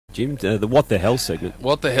Jim, the What the Hell segment.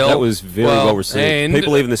 What the hell? That was very well received. And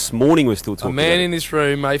people even this morning were still talking a man about in this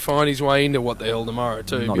room may find his way into What the Hell tomorrow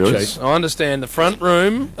too. Not really? Because I understand the front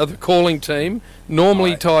room of the calling team,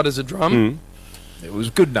 normally tight as a drum. It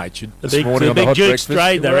was good-natured. The this big, morning the on the big hot Duke breakfast.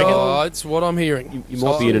 strayed, they reckon. Oh, it's what I'm hearing. You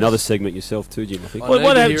might be in another segment yourself too, Jim, I think. I What, need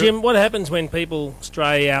what to hap- hear it. Jim, what happens when people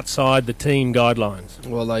stray outside the team guidelines?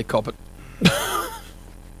 Well, they cop it.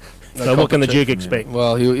 So what can the Duke expect?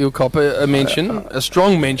 Well, he'll cop a mention, a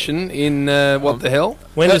strong mention in What the Hell.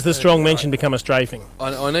 When does the strong mention become a strafing?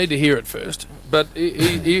 I need to hear it first. But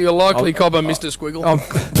he'll likely cop a Mr. Squiggle.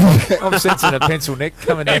 I'm sensing a pencil neck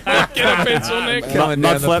coming down. Get a pencil neck. Coming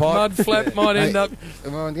down the pipe. Mud flap might end up.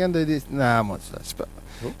 Am I going to do this? No, I'm not.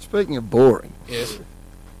 Speaking of boring, Yes.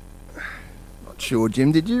 not sure,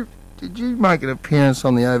 Jim. Did you make an appearance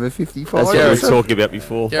on the over 55? That's what we were talking about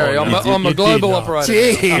before. Gary, Oh, I'm a you global did. operator.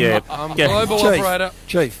 Yeah. I'm a Yeah. global Chief. operator,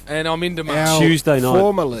 Chief, and I'm into our March. Tuesday night.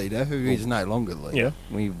 former leader, who is no longer the leader,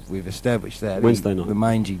 Yeah. we've established that. Wednesday night. The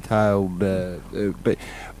mangy-tailed, but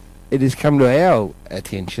it has come to our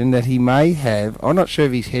attention that he may have. I'm not sure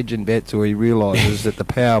if he's hedging bets or he realises that the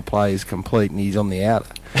power play is complete and he's on the outer.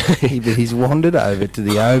 But he's wandered over to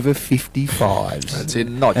the over 55s. That's it.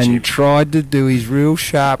 Not And Jim. tried to do his real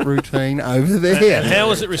sharp routine over there. And how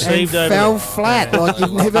was it received and over fell there? flat like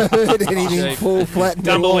you've never heard anything Chief. fall flat. in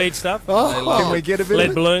your Tumbleweed life. stuff? Oh, Can we get a bit Lead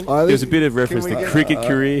of it? balloon? I There's a think- bit of reference can to we get- cricket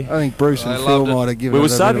career. I think Bruce and I Phil loved it. might have given We were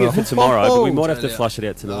us a saving bit it of for a- tomorrow, but we might have to Yeah. flush it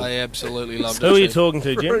out tonight. I absolutely loved Who it. are you Chief. talking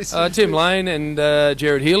to, Jim? Tim Lane and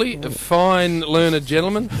Jared Healy, a fine, learned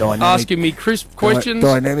gentleman, Dynamic. asking me crisp questions.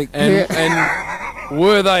 Dynamic. And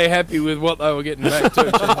were they happy with what they were getting back to?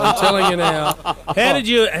 Chief? I'm telling you now. How did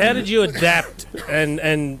you adapt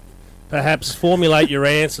and perhaps formulate your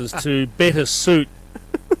answers to better suit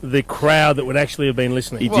the crowd that would actually have been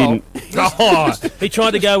listening? He Well, didn't. Oh, he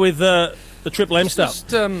tried to go with the Triple M stuff.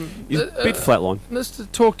 Just, He's a bit flatline.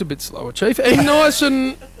 just talked a bit slower, Chief. And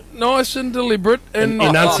nice and deliberate and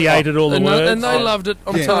Enunciated all the words. And they loved it.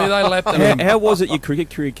 I'm Yeah. telling you, they lapped it. How was it your cricket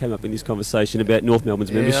career came up in this conversation about North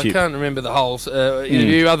Melbourne's Yeah, I membership? can't remember the whole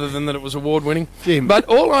interview other than that it was award winning. Jim. But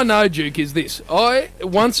all I know, Duke, is this. I,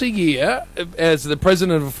 once a year, as the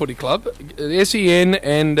president of a footy club, SEN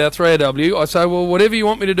and 3AW, I say, well, whatever you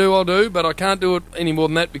want me to do, I'll do, but I can't do it any more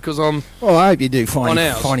than that because I'm Well, I hope you do On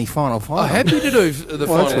ours. final. happy to do the Well,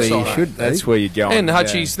 that's final where you side. should be. That's where you're going. And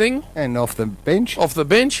Hutchie's thing, And off the bench. off the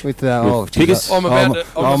bench. With Pickers? I'm about to-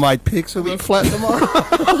 Oh, mate, Picks will be flat tomorrow.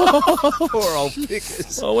 Poor old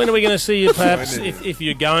Pickers. Well, when are we going to see you, perhaps, if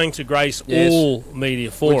you're going to grace Yes. all media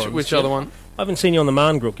forums? Which other one? I haven't seen you on the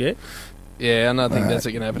Marn Group yet. Yeah, I don't think that's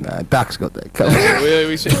going to happen. No, Duck's got that covered.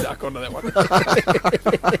 We said duck onto that one.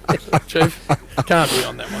 Chief, can't be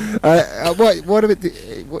on that one. What about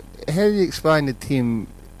how do you explain to Tim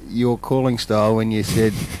your calling style when you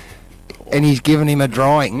said, and he's given him a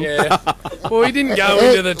drawing? Yeah. Well, he didn't go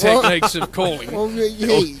into the techniques of calling. Well,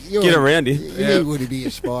 Get around here. You would be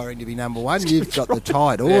aspiring to be number one. You've got the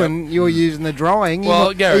title, Yeah. and you're using the drawing. Well,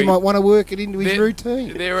 he Gary, might want to work it into his there-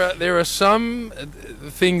 routine. There are some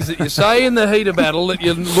things that you say in the heat of battle that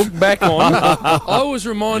you look back on. I was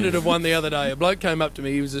reminded of one the other day. A bloke came up to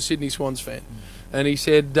me. He was a Sydney Swans fan. And he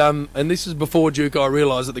said, and this is before Duke, I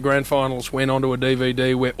realised that the grand finals went onto a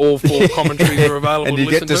DVD where all four commentaries are available And to you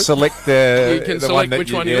listen get to select the You can the select that which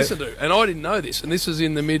you one you get. listen to. And I didn't know this. And this is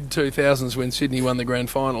in the mid-2000s when Sydney won the grand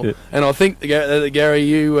final. Yeah. And I think, Gary,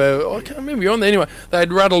 you... I can't remember you on there. Anyway,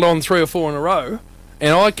 they'd rattled on 3 or 4 in a row.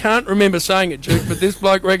 And I can't remember saying it, Duke, but this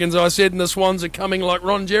bloke reckons I said, and the Swans are coming like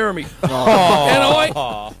Ron Jeremy. And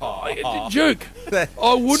Duke,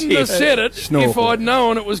 I wouldn't have said it if Snorkel. I'd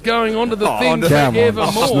known it was going on to the thing onto- Come on.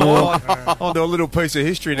 forevermore. Onto a little piece of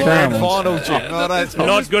history in the Come grand on. final, Jim. Oh, that's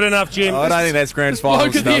Not good enough, Jim. I don't think that's grand final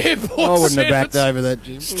Bloke at the stuff. airport I wouldn't said have backed it's over that,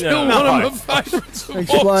 Jim. still No. one of my favourites of all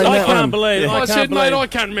Explain time. I that can't one. believe. I I said, can't mate, believe. I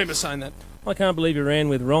can't remember saying that. I can't believe you ran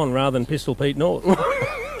with Ron rather than Pistol Pete North.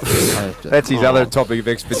 That's his other topic of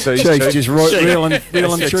expertise. Chief Chief. just reeling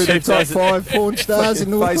through the Chief top says it. 5 porn stars in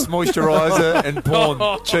the Face world. moisturiser and porn.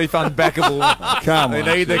 Chief unbackable Come in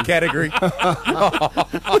on. either category.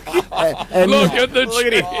 And, Look at the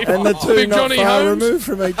chief. and the two Big not Johnny far Holmes. removed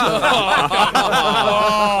from each other.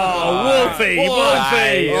 Oh, Wolfie,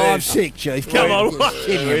 Wolfie. Oh, I'm sick, Chief. Come on.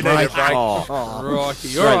 Give me We a need a break. break. Crikey. All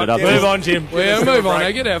Straighten right. it up. Move on, Jim. Well, move on.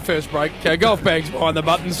 Now get our first break. Okay, golf bag's behind the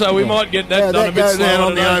button, so we might get that Yeah, done a that bit goes down slower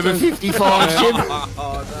on the today over too. 55, Jim.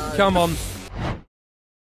 Come on.